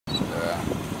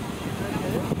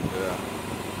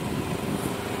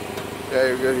Yeah,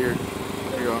 you're good here.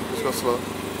 Here you go. Just go slow.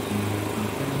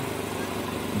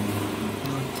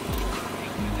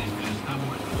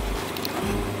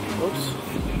 Oops.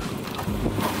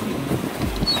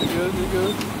 You're good, you're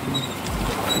good.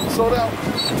 Slow down.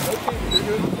 Okay, you're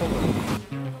good. Hold on.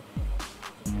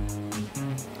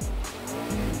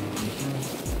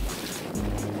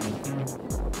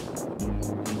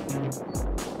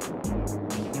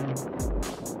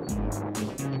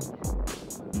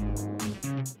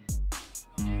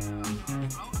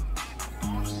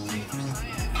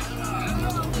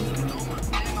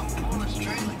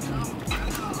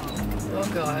 Oh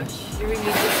gosh, here we need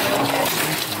to go.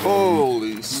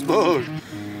 Holy smoke!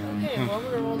 Okay, well, I'm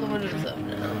gonna roll the windows up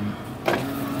now.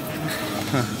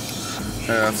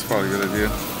 Yeah, that's probably a good idea.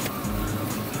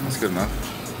 That's good enough.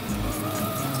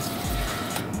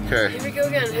 Okay. Here we go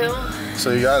again, Hill.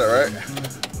 So you got it, right?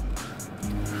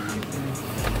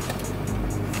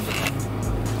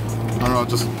 I don't know,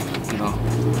 just, you know,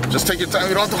 just take your time.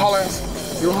 You don't have to haul ass.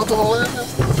 You don't have to haul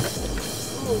ass.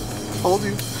 Hold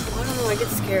you. I don't know, I get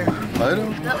scared. I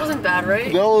know. That wasn't bad,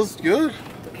 right? That was good.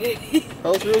 Okay. That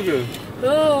was real good.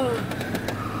 Oh.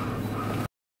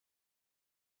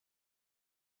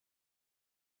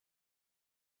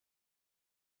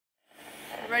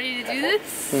 Ready to do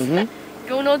this? Mm-hmm.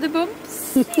 Going on the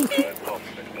bumps?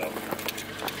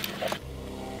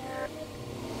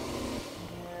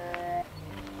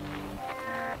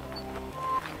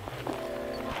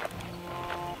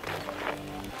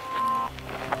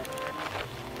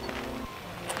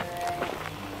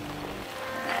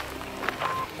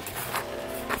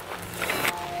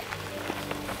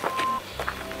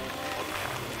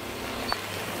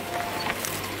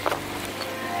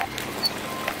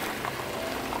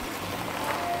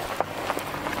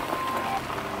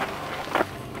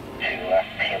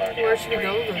 Where should we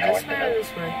go? This way or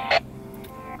this way?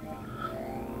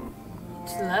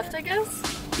 To the left, I guess?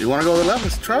 You want to go to the left?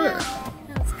 Let's try it.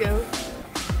 Let's go.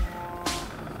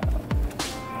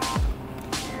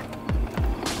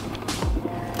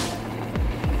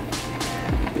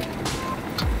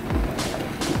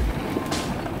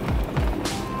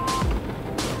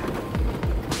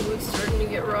 It's starting to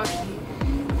get rocky.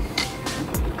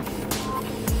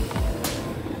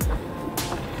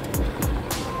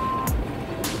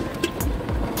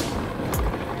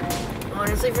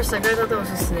 Honestly, for a second I thought that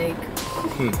was a snake.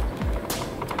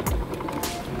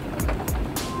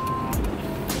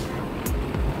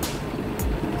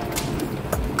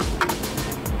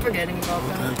 Forgetting about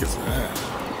that. I think it's that.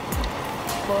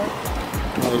 What?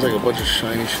 Oh, there's like a bunch of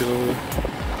shiny shit over there.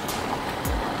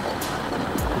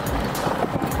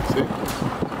 See?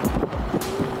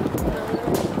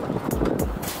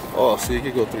 Oh, see, you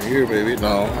could go through here, baby.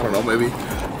 No, I don't know, maybe.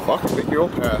 Fuck, make your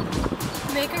own path.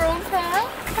 Make our own path?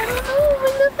 I don't know,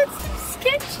 but look, that's so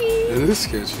sketchy. It is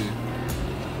sketchy.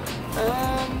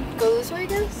 Go this way, I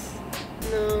guess?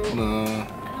 No. No. I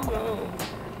don't know.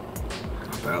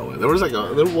 Not that way. There was like,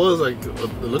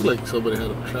 it looked like somebody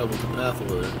had traveled the path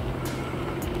over there.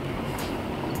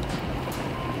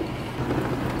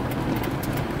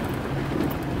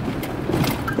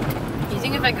 You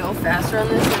think if I go faster on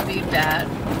this, it would be bad?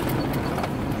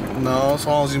 No, as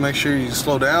long as you make sure you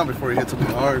slow down before you hit something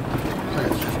hard.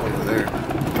 It's just over there.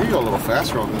 You can go a little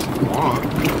faster on this if you want.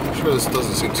 I'm sure this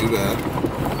doesn't seem too bad.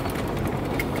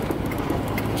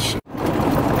 Shit.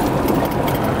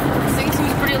 This thing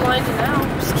seems pretty aligned now.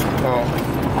 Oh.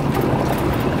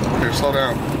 Here, slow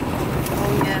down.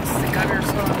 Oh yes, the gutter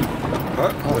slow.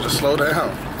 What? Oh, just slow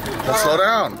down. Just slow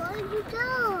down.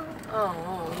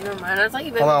 Oh, never mind. I thought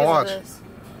you meant Hold on, watch. this.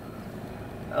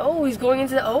 Oh, he's going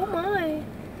into the. Oh my.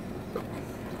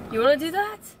 You want to do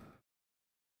that?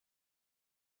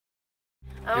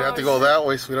 You have to go that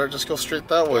way, sweetheart. Just go straight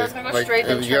that way. I was gonna go straight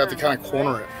and and you have to turn. kind of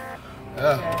corner it.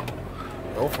 Yeah. Okay.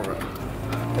 Go for it.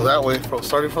 Go that way.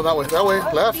 Starting from that way. That way.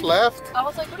 Left, left. I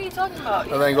was like, what are you talking about?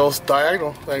 And then goes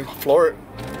diagonal. Then floor it.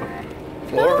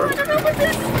 Floor it. I don't know what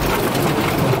this is.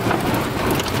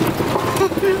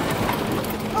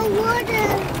 Oh, water.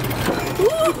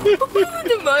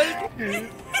 The mud.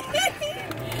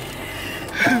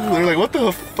 They're like, what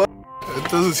the fuck? It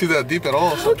doesn't seem that deep at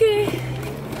all. So. Okay.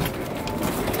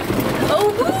 Oh,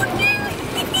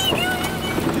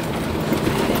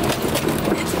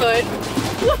 it's fun.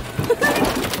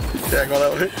 Yeah, go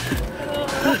that way.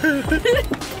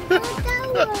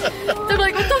 They're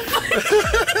like, what the fuck?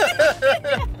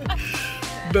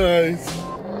 Nice.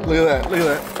 Look at that. Look at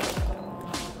that.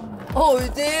 Oh,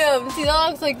 damn. See, that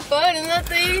looks like fun, and that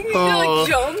thing, it like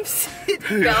jumps. It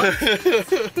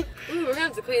bounces. Ooh, we're gonna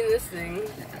have to clean this thing.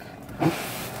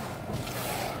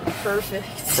 Perfect.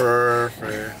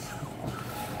 Perfect.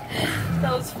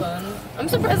 That was fun. I'm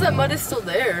surprised that mud is still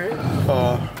there.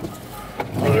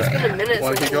 Like it's been a minute.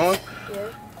 Want to keep going? Yeah.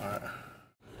 Alright.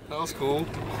 That was cool.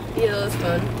 Yeah, that was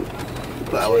fun.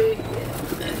 That way.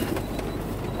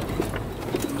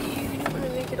 You don't want to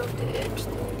make it off the edge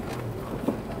though.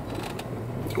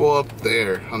 Go up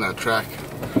there on that track.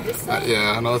 This side?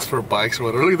 Yeah, I know it's for bikes or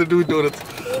whatever. Look at the dude doing it.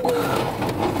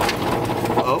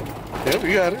 Oh, yeah,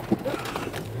 we got it.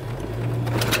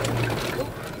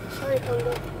 Sorry, hold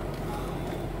up.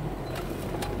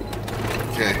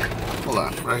 Okay, hold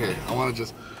on, right here. I want to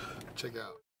just check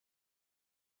out.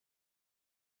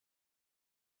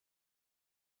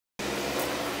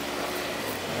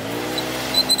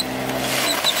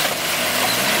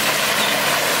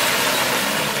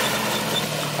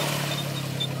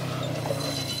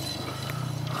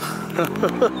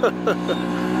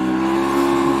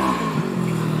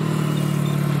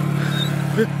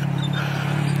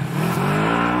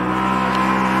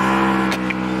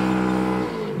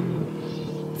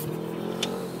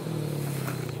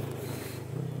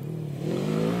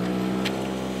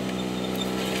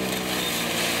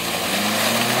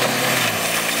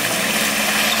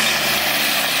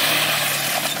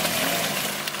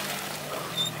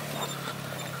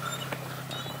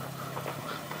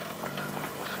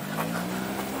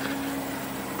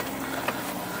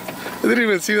 It didn't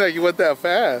even seem like you went that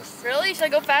fast. Really? Should I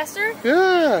go faster?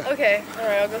 Yeah. Okay.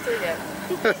 Alright, I'll go through again.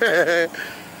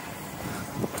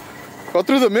 Go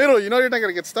through the middle. You know you're not going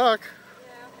to get stuck.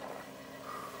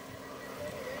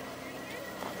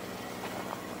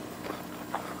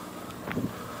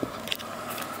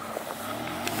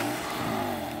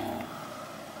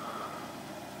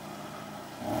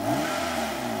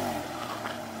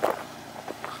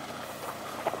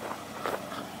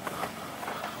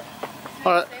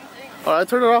 Alright. Alright,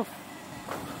 turn it off.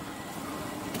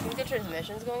 You think the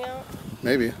transmission's going out?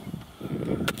 Maybe.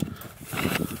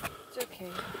 It's okay.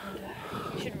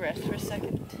 You should rest for a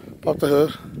second. Pop the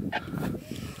hood.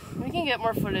 We can get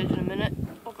more footage in a minute.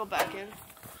 We'll go back in.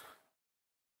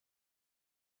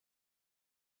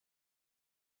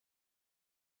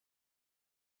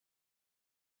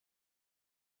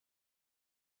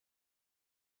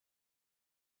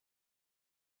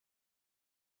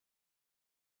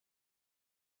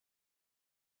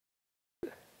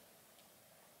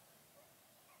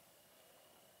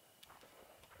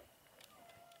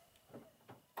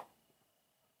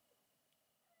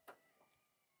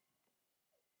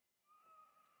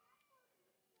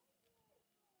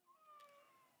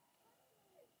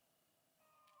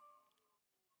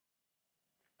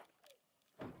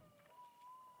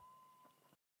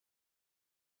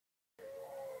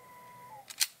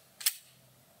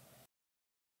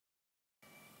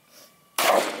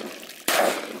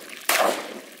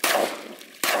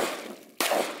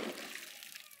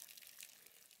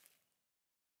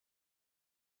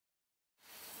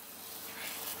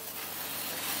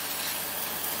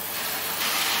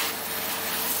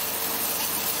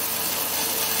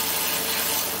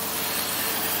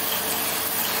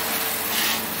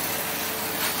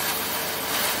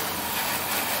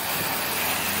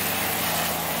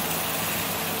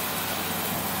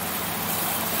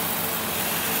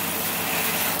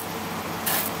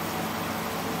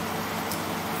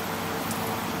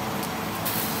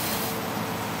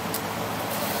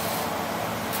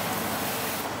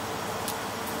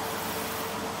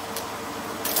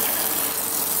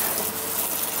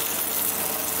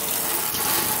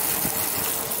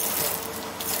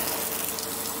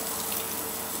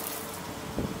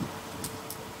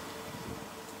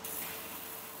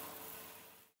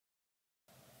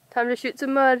 Time to shoot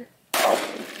some mud.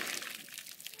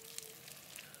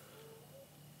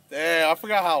 Damn, I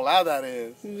forgot how loud that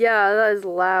is. Yeah, that is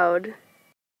loud.